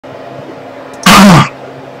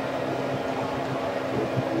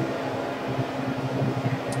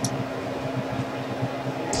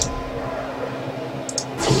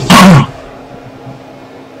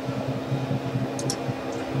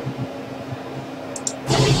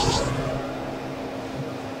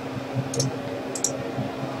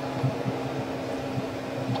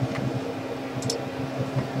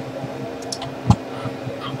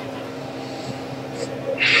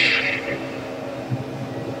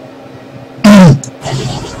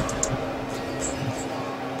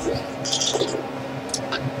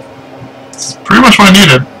It's pretty much what I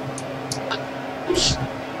needed.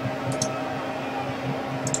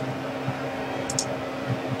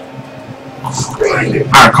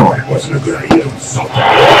 Alright, cool. Wasn't a good idea.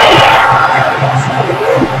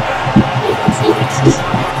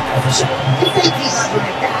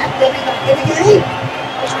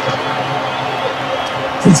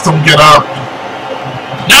 Please don't get up.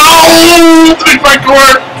 No! The big fight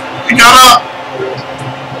court! He got up!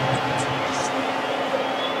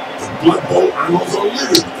 The Blood Bowl annals are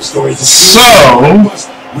littered with the stories of So...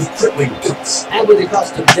 with crippling guts. And with the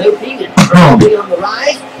cost of doping and probably on the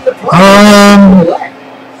rise, the problem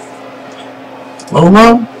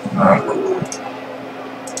Lolo?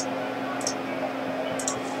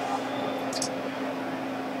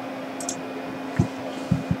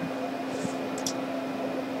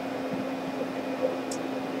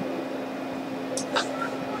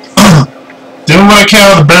 Doing what I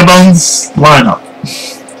can with the bare bones lineup.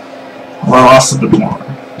 Well, I lost a bit more.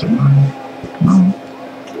 Didn't I? No.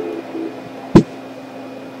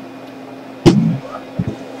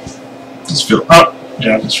 Just feel up.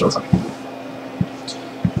 Yeah, it just feels like.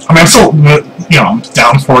 I mean, I'm still, you know, I'm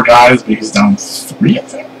down 4 guys, but he's down 3, I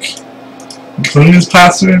think, including his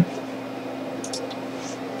passer.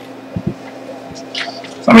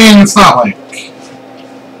 So, I mean, it's not like,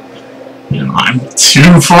 you know, I'm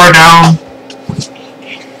too far down.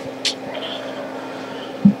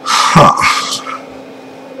 Huh.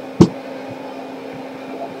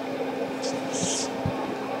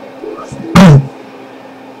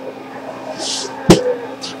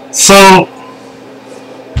 So,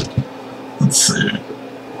 let's see.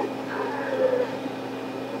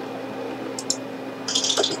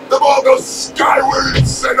 The ball goes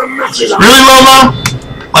skywards and a message. Really, Lolo?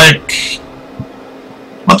 Like,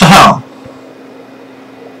 what the hell?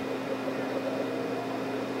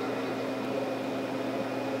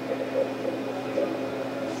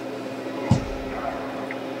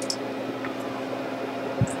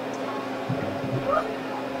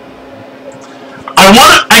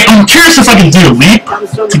 I'm curious if I can do a leap to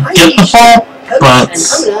get the ball, but... and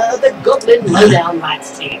owner of the Goblin Lowdown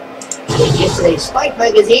Rats team. In yesterday's Spike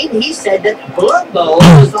magazine, he said that Blood Bowl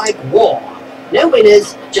was like war. No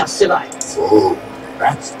winners, just survivors. Oh,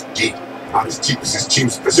 that's deep. Not as deep as his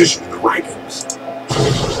team's position in the rankings.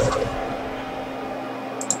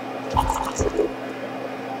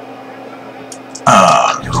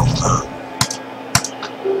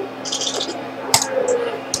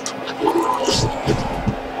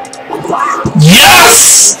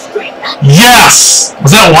 Yes! Yes!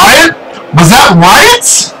 Was that Wyatt? Was that Wyatt?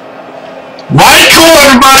 Wyatt, cool,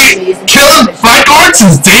 everybody! Killing Black Orcs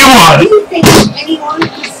since day 1! Do you think anyone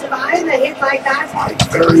could survive a hit like that? I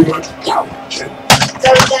very much doubt it, Jim.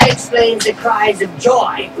 So that explains the cries of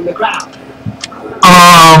joy from the crowd.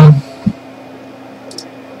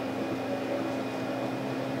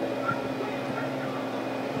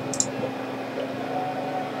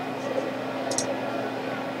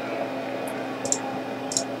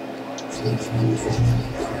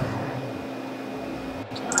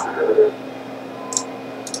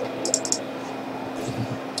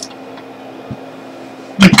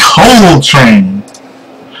 The coal train.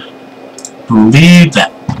 Believe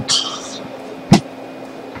that.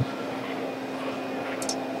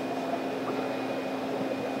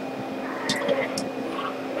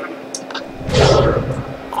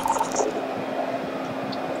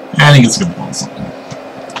 I think it's a good one. Something.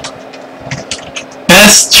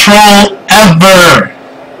 Best troll ever.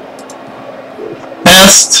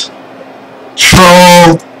 Best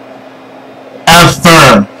troll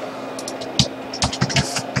ever.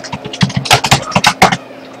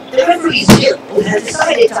 The referee's guild has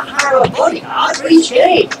decided to hire a bodyguard for each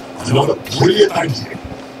game. Another brilliant idea.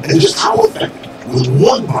 And just how effective will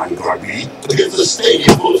one bodyguard be against a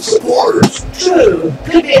stadium full of supporters? True,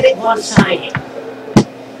 could be a bit one-sided.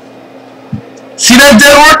 See that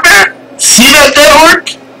dead orc there? See that dead orc?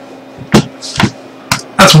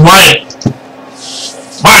 That's Wyatt.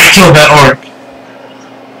 Wyatt killed that orc.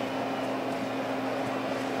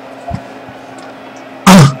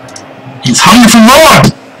 He's hungry for more!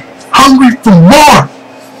 Hungry for more!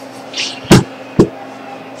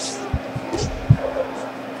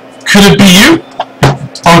 Could it be you?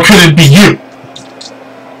 Or could it be you?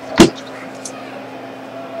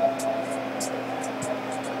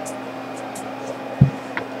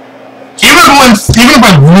 if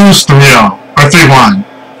I lose 3-0 or 3-1,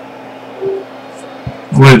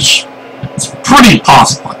 which is pretty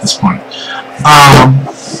possible at this point,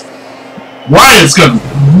 Wyatt's gonna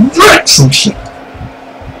wreck some shit.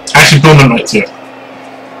 Actually, Bowman might too.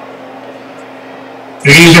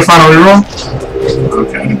 Did you use your final reroll?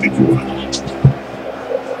 Okay, I didn't think you would.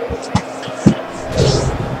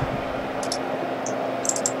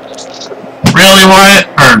 Really, Wyatt?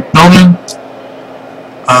 Or Bowman?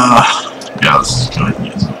 Yeah, let's go ahead and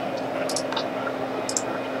use it.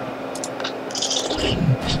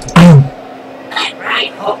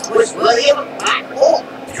 Right, was William Black Hawk.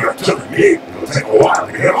 You're telling me it'll take a while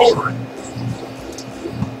to get over it.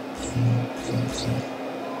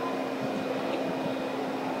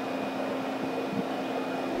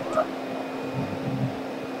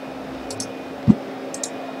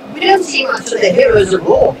 We don't see much of the heroes of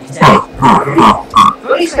war these days.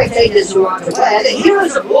 For any spectators who aren't aware, the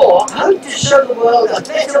heroes of war hope to show the world a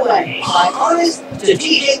better way by honest,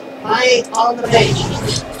 strategic play on the page.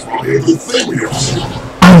 It's probably a good thing we don't see.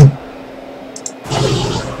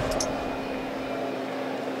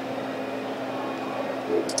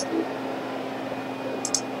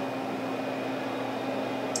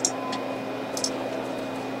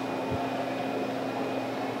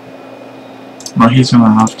 Well, he's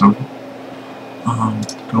gonna have to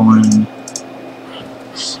go in.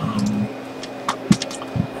 So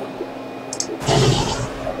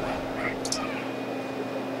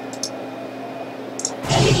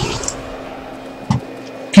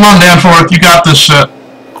come on, Danforth, you got this shit.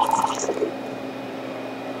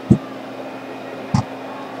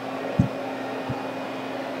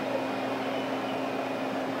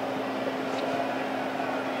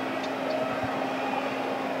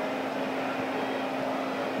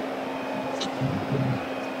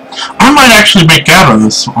 I might actually make out of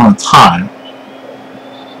this on time.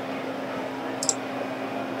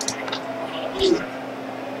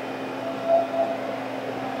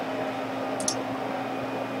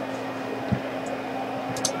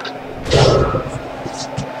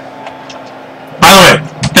 By the way,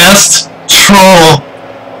 best troll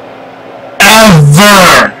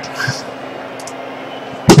ever!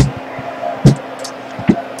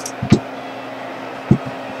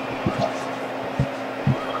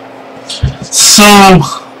 So,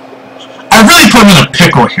 I really put him in a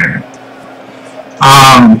pickle here.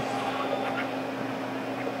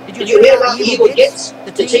 Did you hear about the evil gets?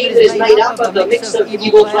 The team that is made up of the mix of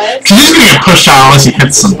evil players? He's just gonna get pushed out unless he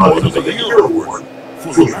hits somebody. For the hero award,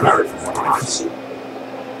 fully married from what I've seen.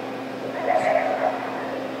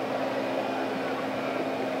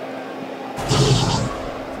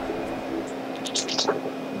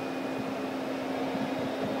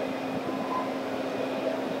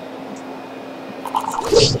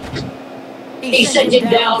 He sent him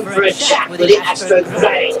down for a chat with the Astro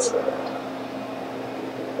Grades.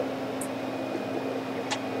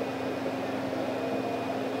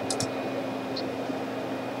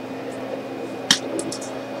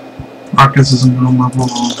 Marcus isn't going to level.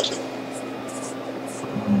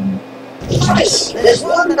 Nice. There's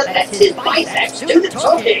one that lets his biceps do the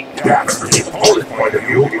talking. Yeah, from his opponent's point of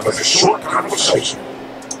view, it was a short conversation.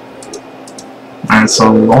 Alright, so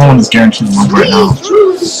Owen is guaranteed to move right now.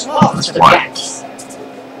 Through the slots That's of why. gaps.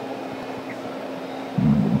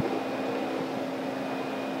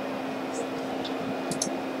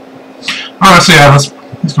 Alright, so yeah,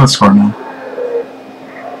 he's gonna score now.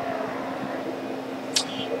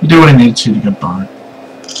 He did what he needed to get by.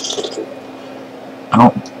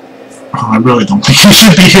 I really don't think he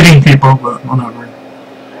should be hitting people, but whatever.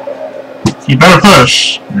 He better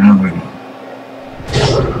push. Yeah, there we go.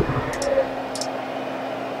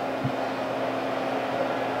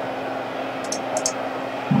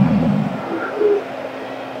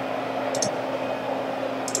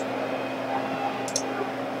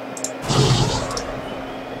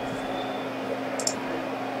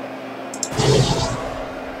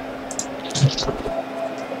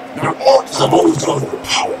 Now, Orcs have always gone for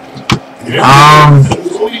power. It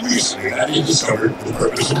was only recently that he discovered the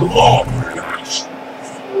purpose of the law organized.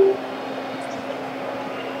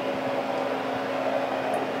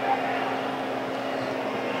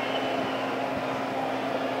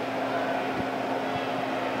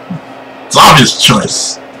 It's an obvious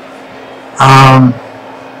choice.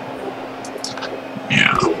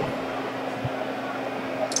 Yeah.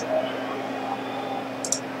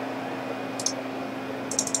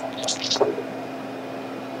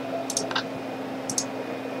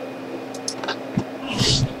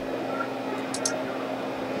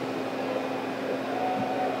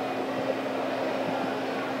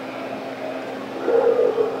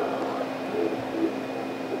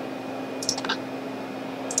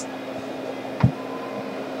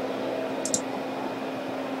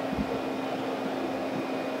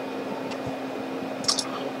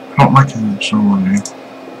 don't like it, surely.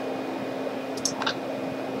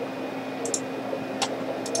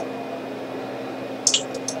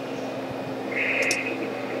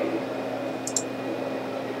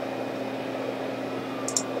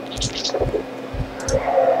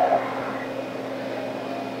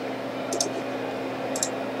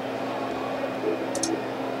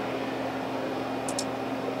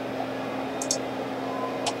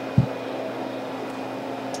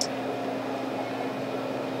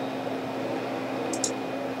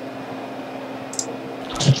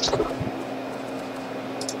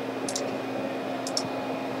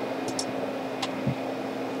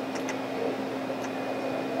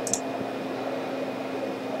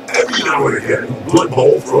 Every now and again, Blood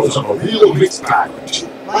Bowl throws up a real mixed bag with you.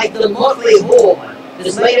 Like the Motley Horde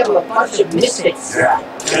that's made up of a bunch of misfits. Yeah,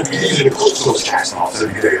 can't be easy to coach those cast-offs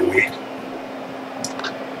every day of the week.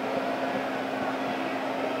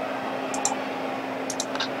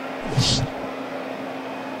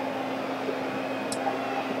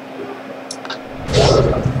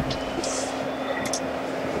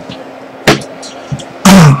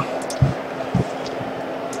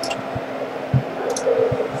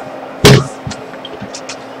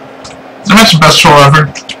 That's the best troll ever.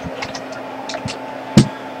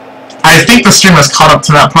 I think the stream has caught up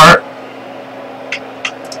to that part.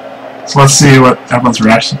 So let's see what everyone's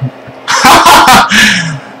reaction.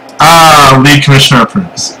 Lead Commissioner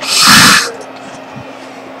approves.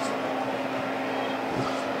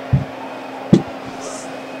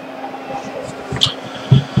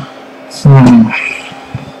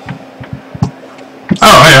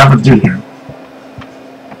 Oh, hey, I have a dude here.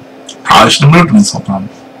 Probably should have moved him this whole time.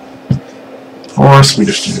 Poor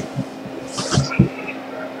Swedish dude.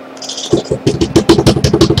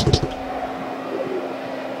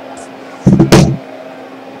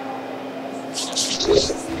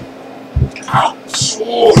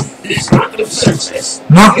 So, he's not defenseless.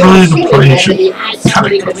 Not really the play you should kind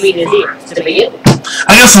of go for.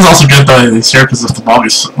 I guess it's also good that he's here because if the ball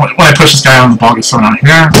gets, when I push this guy on, the ball gets thrown out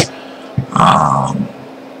here.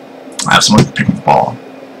 I have someone to pick up the ball.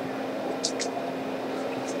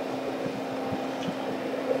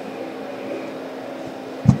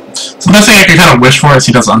 So the best thing I can kind of wish for is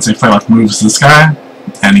he does unsafe play, like moves this guy,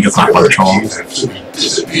 and he gets knocked by the troll. Teams have simply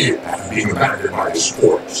disappeared after being abandoned by his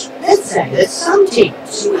sports. Let's say that some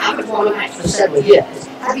teams who haven't won a match for several years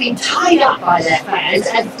have been tied up by their fans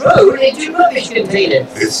and thrown into rubbish containers.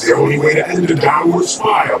 It's the only way to end a downward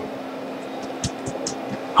spiral.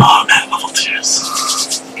 Oh man, level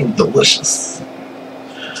 2s. Delicious.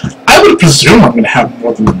 I would presume I'm going to have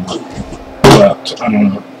more than one, but I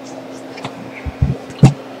don't know.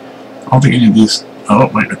 I don't think any of these... Oh,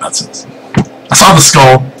 wait, that's it. I saw the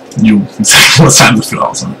skull. You exactly what side of the field I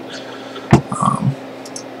was on.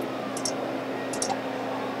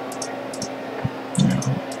 Yeah.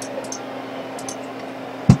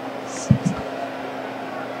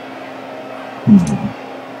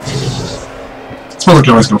 I suppose I could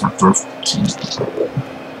always go for throw team.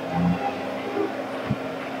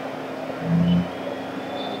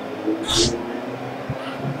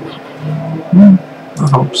 That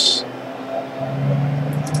helps.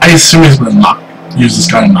 I assume he's gonna use this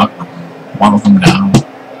guy to knock one of them down.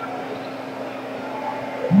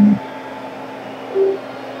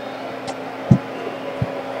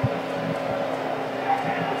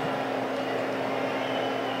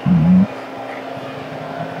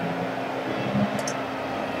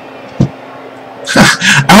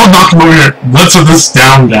 I will knock him over here. Let's with this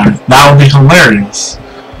down guy. That would be hilarious.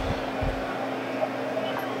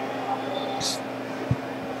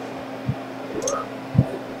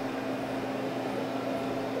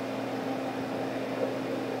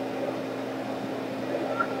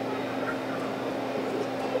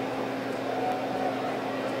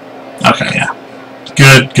 Okay, yeah.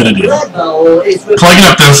 Good idea. Plugging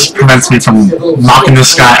up this prevents me from knocking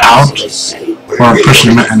this guy out, or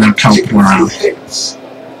pushing him and then counting him around.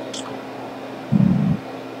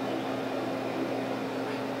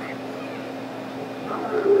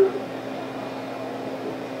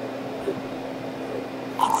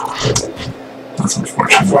 That's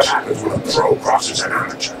unfortunate. That's what happens when a pro crosses an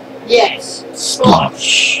amateur. Yes.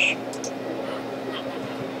 Splash.